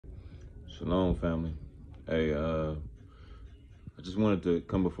Shalom, family. Hey, I just wanted to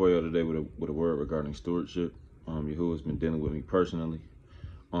come before you today with a word regarding stewardship. Yahuwah's been dealing with me personally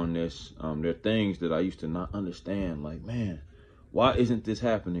on this. There are things that I used to not understand. Like, man, why isn't this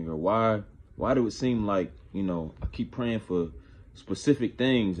happening? Or why do it seem like, I keep praying for specific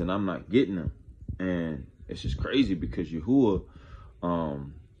things and I'm not getting them? And it's just crazy because Yahuwah,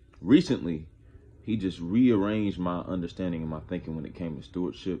 recently, he just rearranged my understanding and my thinking when it came to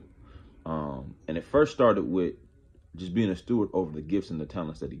stewardship. And it first started with just being a steward over the gifts and the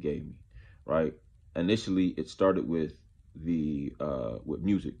talents that he gave me, right? Initially, it started with with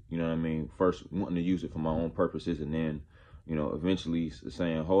music, you know what I mean? First wanting to use it for my own purposes, and then, eventually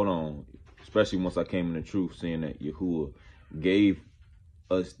saying, hold on, especially once I came in the truth, seeing that Yahuwah gave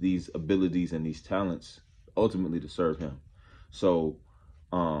us these abilities and these talents ultimately to serve him. So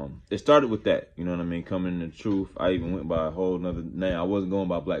it started with that, you know what I mean? Coming in the truth. I even went by a whole nother name. I wasn't going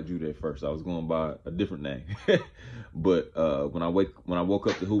by Black Judah at first. I was going by a different name. But when I woke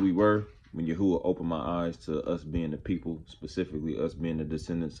up to who we were, when Yahuwah opened my eyes to us being the people, specifically us being the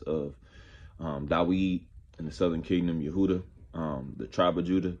descendants of Dawid in the southern kingdom, Yehuda, the tribe of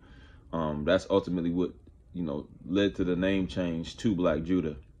Judah, that's ultimately what, led to the name change to Black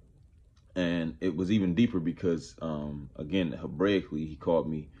Judah. And it was even deeper because, again, Hebraically, he called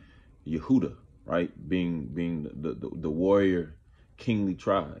me Yehuda, right? Being the warrior, kingly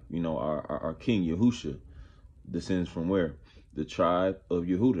tribe. Our king Yahusha descends from where? The tribe of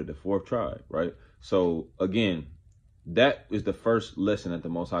Yehuda, the fourth tribe, right? So again, that is the first lesson that the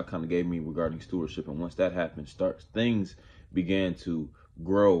Most High kind of gave me regarding stewardship. And once that happened, things began to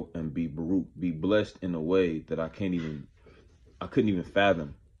grow and be blessed in a way that I couldn't even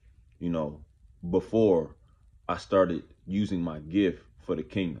fathom, before I started using my gift for the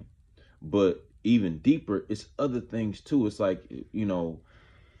kingdom. But even deeper, it's other things too. It's like,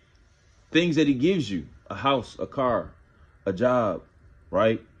 things that he gives you: a house, a car, a job,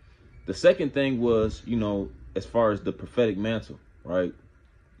 right? The second thing was, as far as the prophetic mantle, right?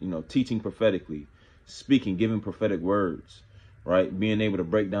 Teaching prophetically, speaking, giving prophetic words, right? Being able to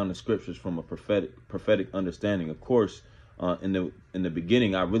break down the scriptures from a prophetic understanding. Of course, in the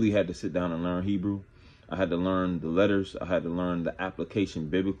beginning, I really had to sit down and learn Hebrew. I had to learn the letters. I had to learn the application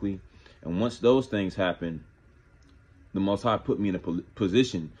biblically. And once those things happened, the Most High put me in a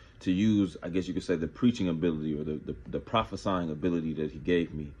position to use, I guess you could say, the preaching ability or the prophesying ability that he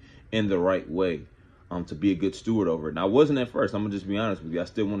gave me in the right way, to be a good steward over it. And I wasn't at first. I'm gonna just be honest with you. I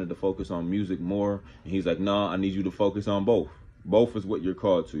still wanted to focus on music more. And he's like, no, I need you to focus on both. Both is what you're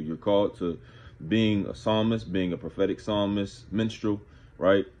called to. You're called to being a psalmist, being a prophetic psalmist, minstrel,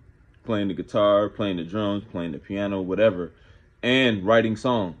 right? Playing the guitar, playing the drums, playing the piano, whatever, and writing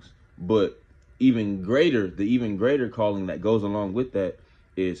songs. But the even greater calling that goes along with that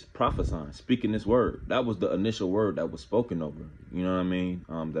is prophesying, speaking this word. That was the initial word that was spoken over. You know what I mean?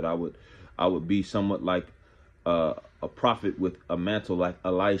 That I would be somewhat like a prophet with a mantle like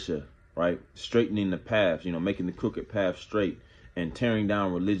Elisha, right? Straightening the paths, making the crooked path straight and tearing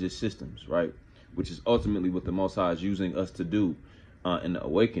down religious systems, right? Which is ultimately what the Most High is using us to do in the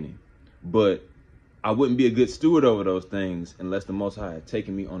awakening. But I wouldn't be a good steward over those things unless the Most High had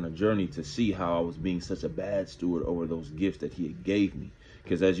taken me on a journey to see how I was being such a bad steward over those gifts that he had gave me.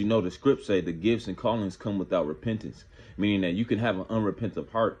 Because as you know, the scripts say the gifts and callings come without repentance, meaning that you can have an unrepentant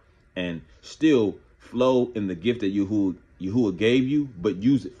heart and still flow in the gift that Yahuwah gave you, but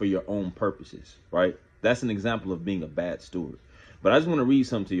use it for your own purposes, right? That's an example of being a bad steward. But I just want to read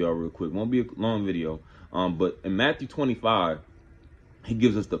something to y'all real quick. Won't be a long video. But in Matthew 25, he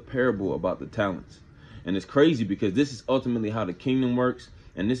gives us the parable about the talents. And it's crazy because this is ultimately how the kingdom works.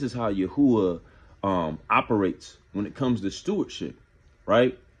 And this is how Yahuwah operates when it comes to stewardship,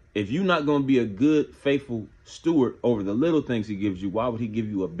 right? If you're not going to be a good, faithful steward over the little things he gives you, why would he give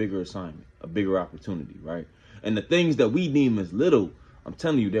you a bigger assignment, a bigger opportunity, right? And the things that we deem as little, I'm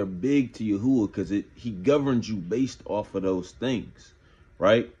telling you, they're big to Yahuwah because he governs you based off of those things,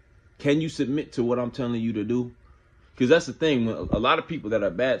 right? Can you submit to what I'm telling you to do? Because that's the thing. A lot of people that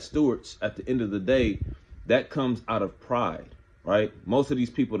are bad stewards, at the end of the day, that comes out of pride, right? Most of these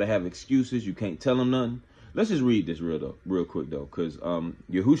people that have excuses, you can't tell them nothing. Let's just read this real quick, though, because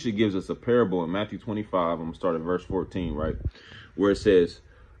Yahushua gives us a parable in Matthew 25. I'm going to start at verse 14, right, where it says,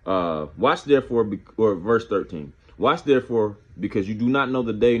 watch therefore, or verse 13. Watch therefore, because you do not know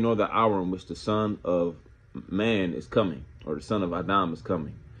the day nor the hour in which the Son of Man is coming, or the Son of Adam is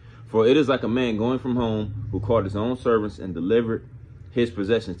coming. For it is like a man going from home who called his own servants and delivered his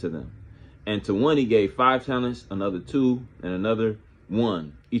possessions to them. And to one he gave 5 talents, another 2, and another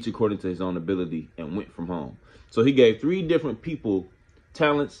 1, each according to his own ability, and went from home. So he gave 3 different people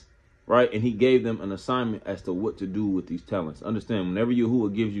talents right? And he gave them an assignment as to what to do with these talents. Understand, whenever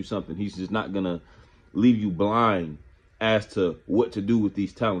Yahuwah gives you something, he's just not going to leave you blind as to what to do with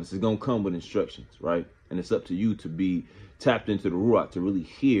these talents. It's going to come with instructions, right? And it's up to you to be tapped into the Ruach to really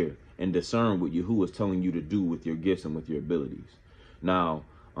hear and discern what Yahuwah is telling you to do with your gifts and with your abilities. Now,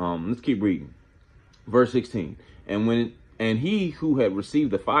 let's keep reading. Verse 16. And he who had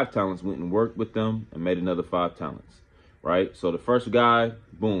received the 5 talents went and worked with them and made another 5 talents. Right? So the first guy,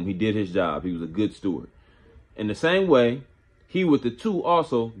 boom, he did his job. He was a good steward. In the same way, he with the 2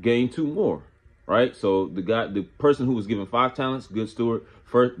 also gained 2 more. Right? So the person who was given 5 talents, good steward.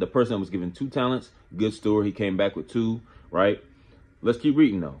 First, the person that was given 2 talents, good steward. He came back with 2. Right? Let's keep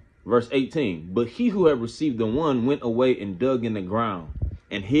reading though. Verse 18. But he who had received the 1 went away and dug in the ground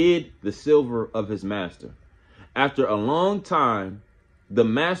and hid the silver of his master. After a long time, the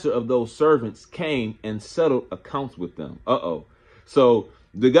master of those servants came and settled accounts with them. So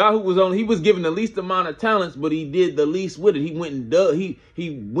the guy who was he was given the least amount of talents, but he did the least with it. He went and dug. He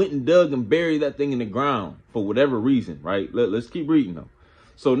went and dug and buried that thing in the ground for whatever reason. Right? Let's keep reading though.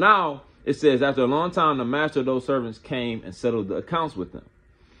 So now it says, after a long time, the master of those servants came and settled the accounts with them.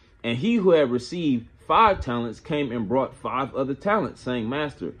 And he who had received 5 talents came and brought 5 other talents, saying,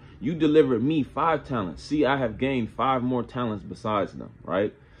 Master, you delivered me 5 talents. See, I have gained 5 more talents besides them,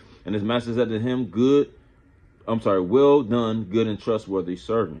 right? And his master said to him, well done, good and trustworthy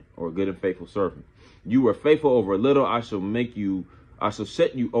servant, or good and faithful servant. You were faithful over a little, I shall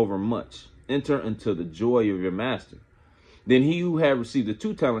set you over much. Enter into the joy of your master. Then he who had received the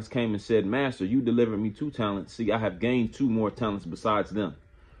 2 talents came and said, Master, you delivered me 2 talents. See, I have gained 2 more talents besides them.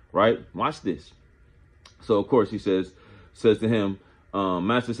 Right? Watch this. So, of course, he says to him,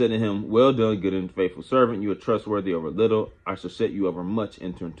 Master said to him, well done, good and faithful servant. You are trustworthy over little. I shall set you over much.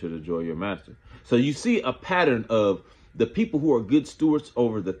 Enter into the joy of your master. So you see a pattern of the people who are good stewards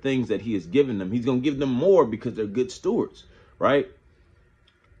over the things that he has given them. He's going to give them more because they're good stewards, right?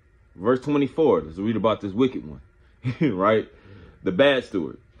 Verse 24, let's read about this wicked one, right? The bad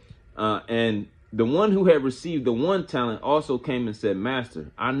steward. And the one who had received the 1 talent also came and said, Master,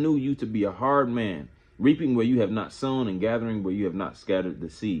 I knew you to be a hard man, reaping where you have not sown and gathering where you have not scattered the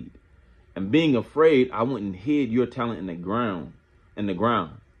seed. And being afraid, I went and hid your talent in the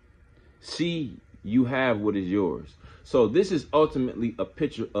ground. See, you have what is yours. So this is ultimately a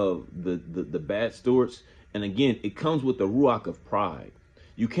picture of the bad stewards. And again, it comes with the ruach of pride.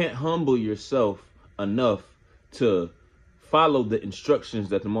 You can't humble yourself enough to follow the instructions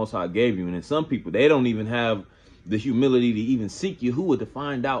that the Most High gave you. And in some people, they don't even have the humility to even seek Yahuwah to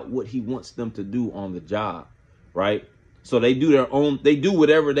find out what he wants them to do on the job, right? So they do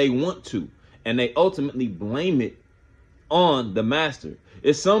whatever they want to, and they ultimately blame it on the master.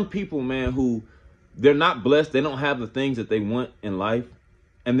 It's some people, man, who they're not blessed. They don't have the things that they want in life,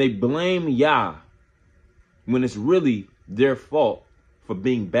 and they blame Yah when it's really their fault for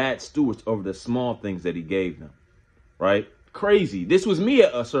being bad stewards over the small things that he gave them, right? Crazy. This was me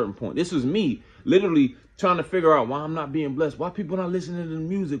at a certain point. This was me literally trying to figure out why I'm not being blessed. Why people not listening to the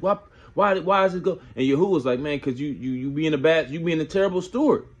music? Why does it go? And Yahuwah was like, man, because you being a terrible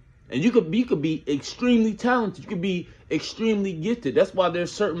steward. And you could be extremely talented. You could be extremely gifted. That's why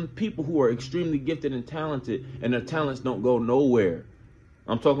there's certain people who are extremely gifted and talented, and their talents don't go nowhere.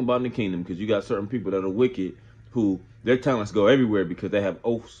 I'm talking about in the kingdom, because you got certain people that are wicked who their talents go everywhere because they have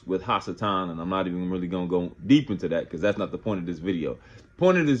oaths with Hasatan, and I'm not even really going to go deep into that because that's not the point of this video. The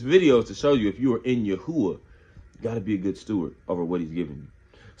point of this video is to show you if you are in Yahuwah, you got to be a good steward over what he's given you.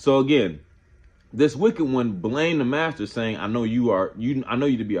 So again, this wicked one blamed the master, saying, I know you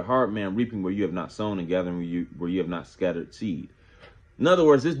to be a hard man, reaping where you have not sown and gathering where you have not scattered seed. In other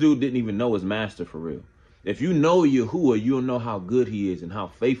words, this dude didn't even know his master for real. If you know Yahuwah, you'll know how good he is and how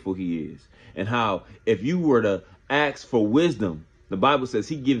faithful he is. And how if you were to ask for wisdom, the Bible says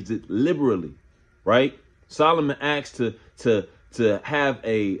he gives it liberally, right? Solomon asked to have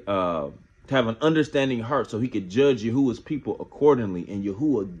an understanding heart so he could judge Yahuwah's people accordingly. And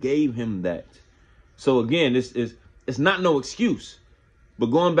Yahuwah gave him that. So again, it's not no excuse. But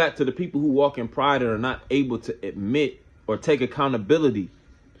going back to the people who walk in pride and are not able to admit or take accountability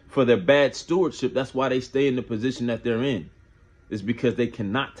for their bad stewardship, that's why they stay in the position that they're in. It's because they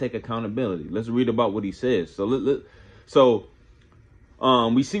cannot take accountability. Let's read about what he says. So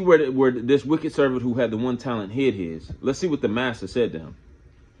we see where this wicked servant who had the 1 talent hid his. Let's see what the master said to him.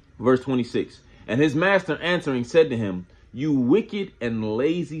 Verse 26. And his master answering said to him, you wicked and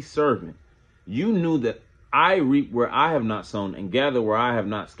lazy servant, you knew that I reap where I have not sown and gather where I have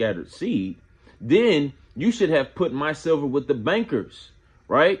not scattered seed. Then you should have put my silver with the bankers,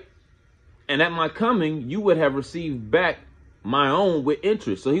 right? And at my coming, you would have received back 2 times what I have my own with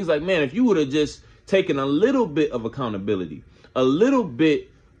interest. So he's like, man, if you would have just taken a little bit of accountability, a little bit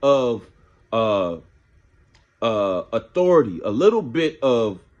of authority, a little bit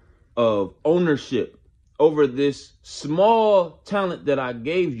of ownership over this small talent that I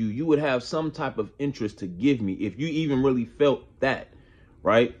gave you, you would have some type of interest to give me if you even really felt that,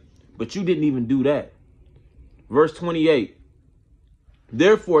 right? But you didn't even do that. Verse 28,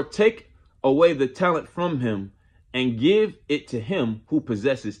 therefore take away the talent from him and give it to him who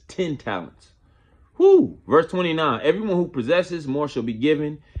possesses 10 talents. Whoo! Verse 29, everyone who possesses more shall be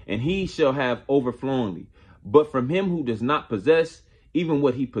given, and he shall have overflowingly. But from him who does not possess, even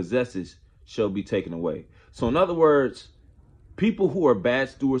what he possesses shall be taken away. So in other words, people who are bad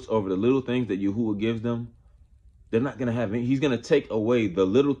stewards over the little things that Yahuwah gives them, they're not going to have any. He's going to take away the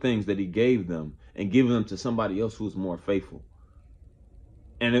little things that he gave them and give them to somebody else who's more faithful.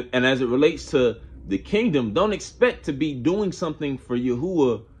 And as it relates to the kingdom, don't expect to be doing something for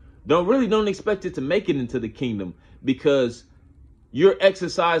Yahuwah. Don't expect it to make it into the kingdom, because you're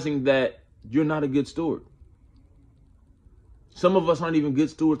exercising that you're not a good steward. Some of us aren't even good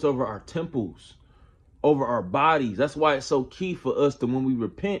stewards over our temples, over our bodies. That's why it's so key for us to, when we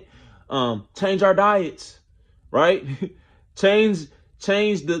repent, change our diets, right? change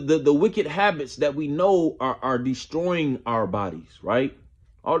the wicked habits that we know are destroying our bodies, right?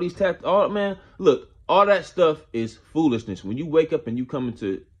 All these man, look, all that stuff is foolishness. When you wake up and you come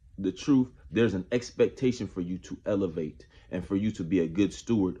into the truth, there's an expectation for you to elevate and for you to be a good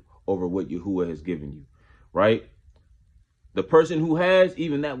steward over what Yahuwah has given you, right? The person who has,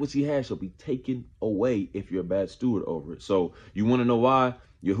 even that which he has, shall be taken away if you're a bad steward over it. So you want to know why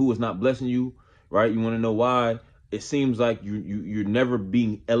Yahuwah is not blessing you, right? You want to know why it seems like you're never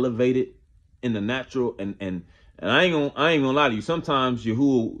being elevated in the natural. And I ain't gonna lie to you. Sometimes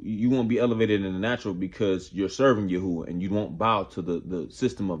Yahuwah, you won't be elevated in the natural because you're serving Yahuwah and you won't bow to the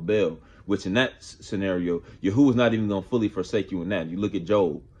system of Baal, which in that scenario, Yahuwah's not even gonna fully forsake you in that. You look at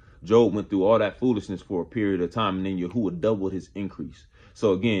Job. Job went through all that foolishness for a period of time, and then Yahuwah doubled his increase.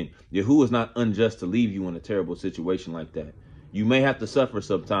 So again, Yahuwah is not unjust to leave you in a terrible situation like that. You may have to suffer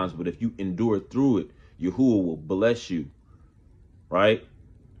sometimes, but if you endure through it, Yahuwah will bless you, right?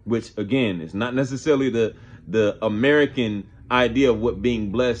 Which again is not necessarily the American idea of what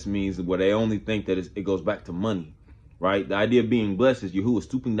being blessed means, where they only think that it goes back to money, right? The idea of being blessed is Yahuwah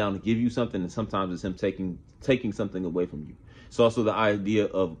stooping down to give you something, and sometimes it's him taking something away from you. It's also the idea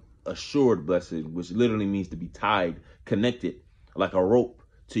of assured blessing, which literally means to be tied, connected like a rope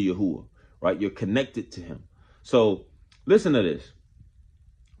to Yahuwah, right? You're connected to him. So listen to this.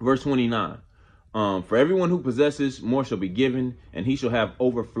 Verse 29. For everyone who possesses, more shall be given, and he shall have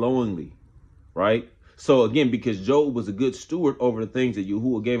overflowingly, right? So again, because Job was a good steward over the things that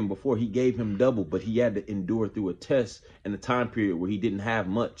Yahuwah gave him before, he gave him double, but he had to endure through a test in a time period where he didn't have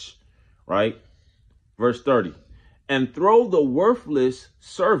much, right? Verse 30. And throw the worthless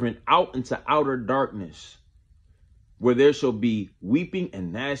servant out into outer darkness, where there shall be weeping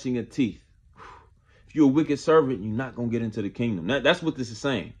and gnashing of teeth. If you're a wicked servant, you're not going to get into the kingdom. That's what this is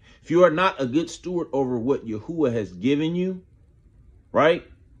saying. If you are not a good steward over what Yahuwah has given you, right?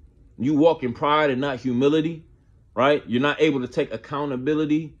 You walk in pride and not humility, right? You're not able to take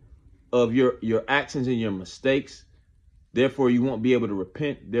accountability of your actions and your mistakes. Therefore, you won't be able to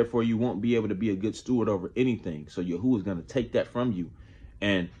repent. Therefore, you won't be able to be a good steward over anything. So Yahuwah is going to take that from you.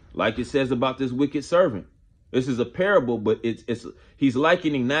 And like it says about this wicked servant, this is a parable, but he's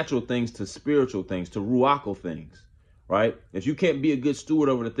likening natural things to spiritual things, to ruachal things, right? If you can't be a good steward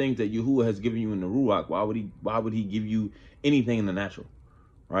over the things that Yahuwah has given you in the ruach, why would he give you anything in the natural,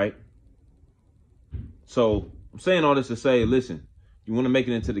 right? So I'm saying all this to say, listen, you want to make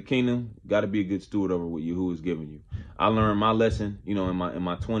it into the kingdom, got to be a good steward over what Yahuwah is giving you. I learned my lesson, in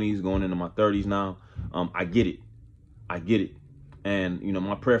my 20s, going into my 30s now. I get it. And,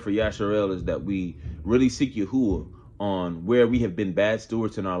 my prayer for Yasharel is that we really seek Yahuwah on where we have been bad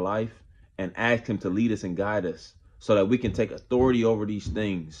stewards in our life and ask him to lead us and guide us so that we can take authority over these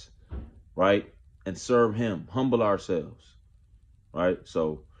things, right? And serve him, humble ourselves, right?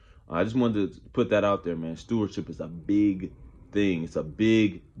 So I just wanted to put that out there, man. Stewardship is a big thing. It's a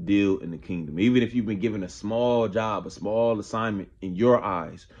big deal in the kingdom. Even if you've been given a small job, a small assignment in your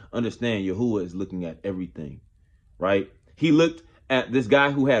eyes, understand Yahuwah is looking at everything, right? He looked at this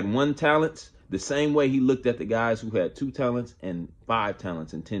guy who had 1 talent the same way he looked at the guys who had 2 talents and 5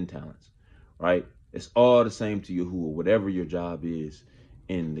 talents and 10 talents, right? It's all the same to Yahuwah, whatever your job is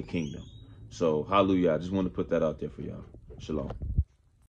in the kingdom. So hallelujah. I just want to put that out there for y'all. Shalom.